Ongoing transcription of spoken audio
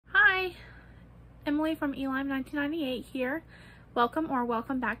Emily from Elime 1998 here.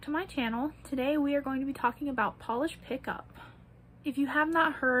 Welcome back to my channel. Today we are going to be talking about polish pickup. If you have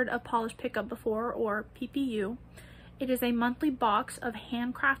not heard of polish pickup before, or PPU, it is a monthly box of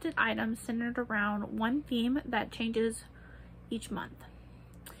handcrafted items centered around one theme that changes each month.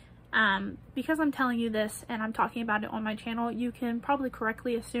 Because I'm telling you this and I'm talking about it on my channel, you can probably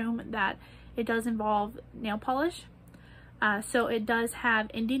correctly assume that it does involve nail polish. So it does have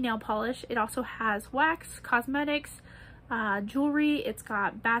indie nail polish. It also has wax, cosmetics, jewelry. It's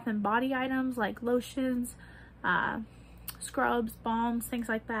got bath and body items like lotions, scrubs, balms, things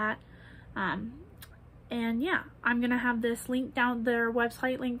like that. And yeah, I'm gonna have this link down, their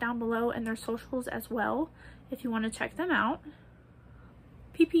website link down below, and their socials as well if you want to check them out.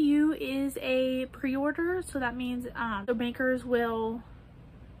 PPU is a pre-order, so that means the makers will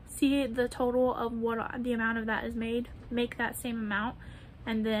see the total of what the amount of that is made, make that same amount,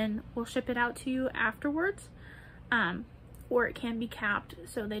 and then we'll ship it out to you afterwards. Or it can be capped,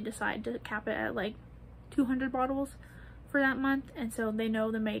 so they decide to cap it at like 200 bottles for that month, and so they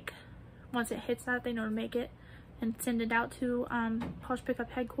know to make, once it hits that, they know to make it and send it out to Polish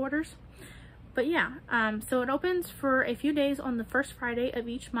Pickup headquarters. But yeah, so it opens for a few days on the first Friday of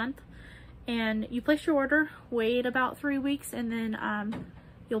each month, and you place your order, wait about 3 weeks, and then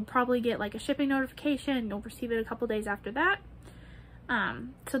you'll probably get like a shipping notification, and you'll receive it a couple days after that.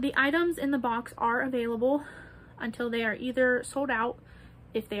 So the items in the box are available until they are either sold out,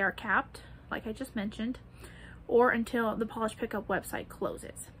 if they are capped, like I just mentioned, or until the Polish Pickup website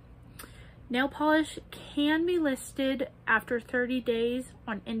closes. Nail polish can be listed after 30 days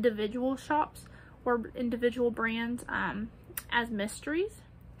on individual shops or individual brands as mysteries.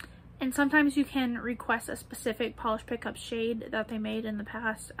 And sometimes you can request a specific Polish Pickup shade that they made in the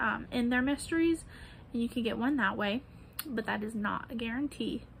past in their mysteries, and you can get one that way, but that is not a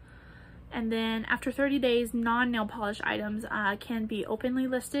guarantee. And then after 30 days, non-nail polish items can be openly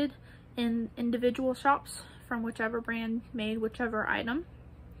listed in individual shops from whichever brand made whichever item.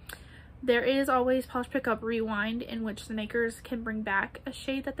 There is always Polish Pickup Rewind, in which the makers can bring back a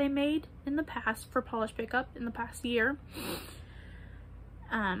shade that they made in the past for Polish Pickup in the past year.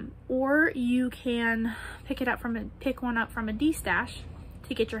 Or you can pick one up from a D-stash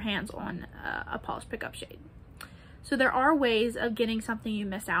to get your hands on a Polish Pickup shade. So there are ways of getting something you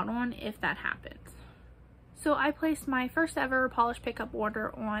miss out on if that happens. So I placed my first ever Polish Pickup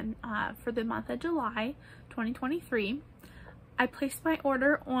order on for the month of July 2023. I placed my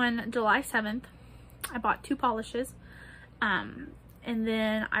order on July 7th. I bought 2 polishes, and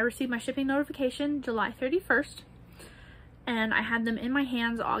then I received my shipping notification July 31st, and I had them in my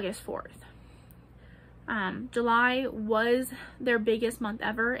hands August 4th. July was their biggest month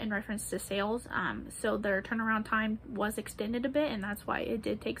ever in reference to sales, so their turnaround time was extended a bit, and that's why it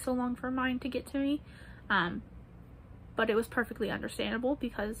did take so long for mine to get to me. But it was perfectly understandable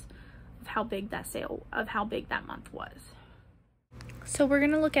because of how big that month was. So we're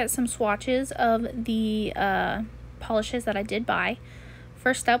going to look at some swatches of the polishes that I did buy.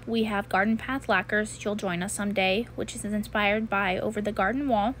 First up, we have Garden Path Lacquers, You'll Join Us Someday, which is inspired by Over the Garden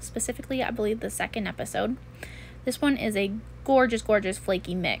Wall, specifically, I believe, the 2nd episode. This one is a gorgeous, gorgeous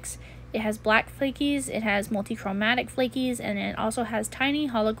flaky mix. It has black flakies, it has multi-chromatic flakies, and it also has tiny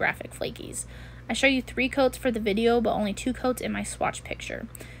holographic flakies. I show you 3 coats for the video, but only 2 coats in my swatch picture.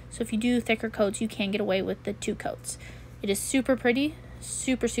 So if you do thicker coats, you can get away with the 2 coats. It is super pretty,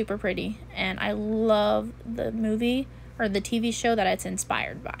 super, super pretty, and I love the movie or the TV show that it's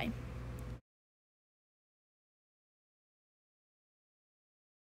inspired by.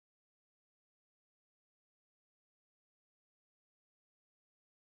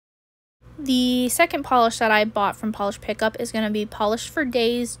 The second polish that I bought from Polish Pickup is going to be Polish for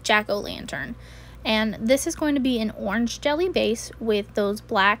Days Jack-O-Lantern. And this is going to be an orange jelly base with those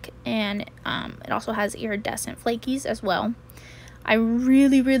black, and it also has iridescent flakies as well. I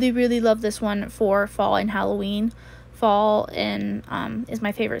really, really, really love this one for fall and Halloween. Fall is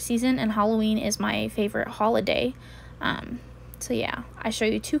my favorite season, and Halloween is my favorite holiday. So yeah, I show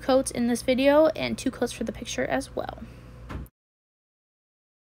you 2 coats in this video and 2 coats for the picture as well.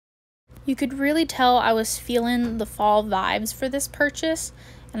 You could really tell I was feeling the fall vibes for this purchase,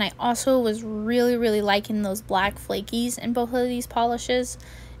 and I also was really, really liking those black flakies in both of these polishes.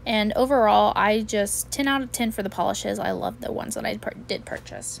 And overall, I just 10 out of 10 for the polishes. I love the ones that I did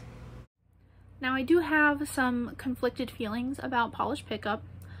purchase. Now, I do have some conflicted feelings about Polish Pickup.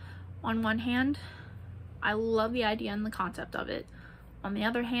 On one hand, I love the idea and the concept of it. On the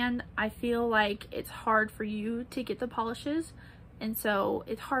other hand, I feel like it's hard for you to get the polishes, and so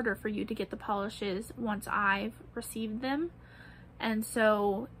it's harder for you to get the polishes once I've received them. And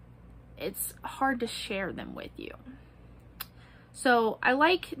so it's hard to share them with you. So I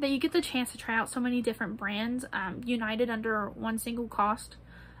like that you get the chance to try out so many different brands, united under one single cost,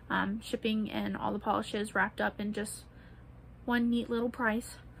 shipping and all the polishes wrapped up in just one neat little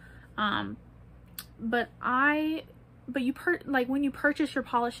price. But when you purchase your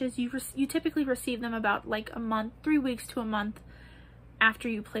polishes, you typically receive them about like a month, 3 weeks to a month after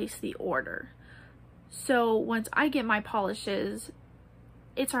you place the order. So once I get my polishes,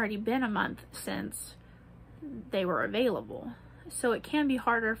 it's already been a month since they were available. So it can be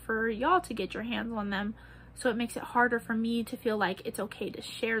harder for y'all to get your hands on them. So it makes it harder for me to feel like it's okay to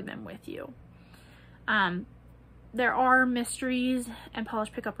share them with you. There are mysteries and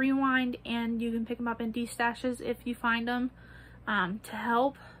Polish Pickup Rewind, and you can pick them up in D-stashes if you find them to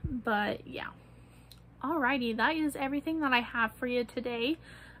help. But yeah. Alrighty, that is everything that I have for you today.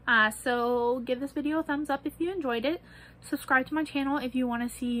 So give this video a thumbs up if you enjoyed it. Subscribe to my channel if you want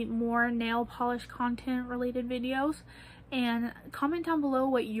to see more nail polish content related videos. And comment down below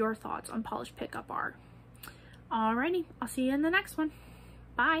what your thoughts on polish pickup are. Alrighty, I'll see you in the next one.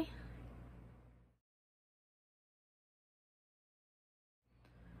 Bye.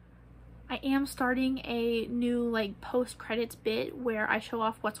 I am starting a new like post credits bit where I show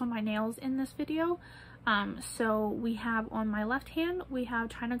off what's on my nails in this video. So we have on my left hand, we have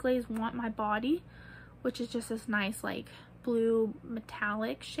China Glaze Want My Body, which is just this nice like blue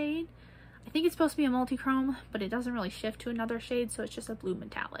metallic shade. I think it's supposed to be a multi-chrome, but it doesn't really shift to another shade, so it's just a blue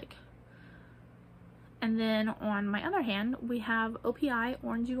metallic. And then on my other hand, we have OPI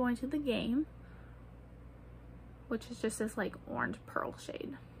Orange You Going to the Game, which is just this like orange pearl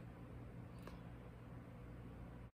shade.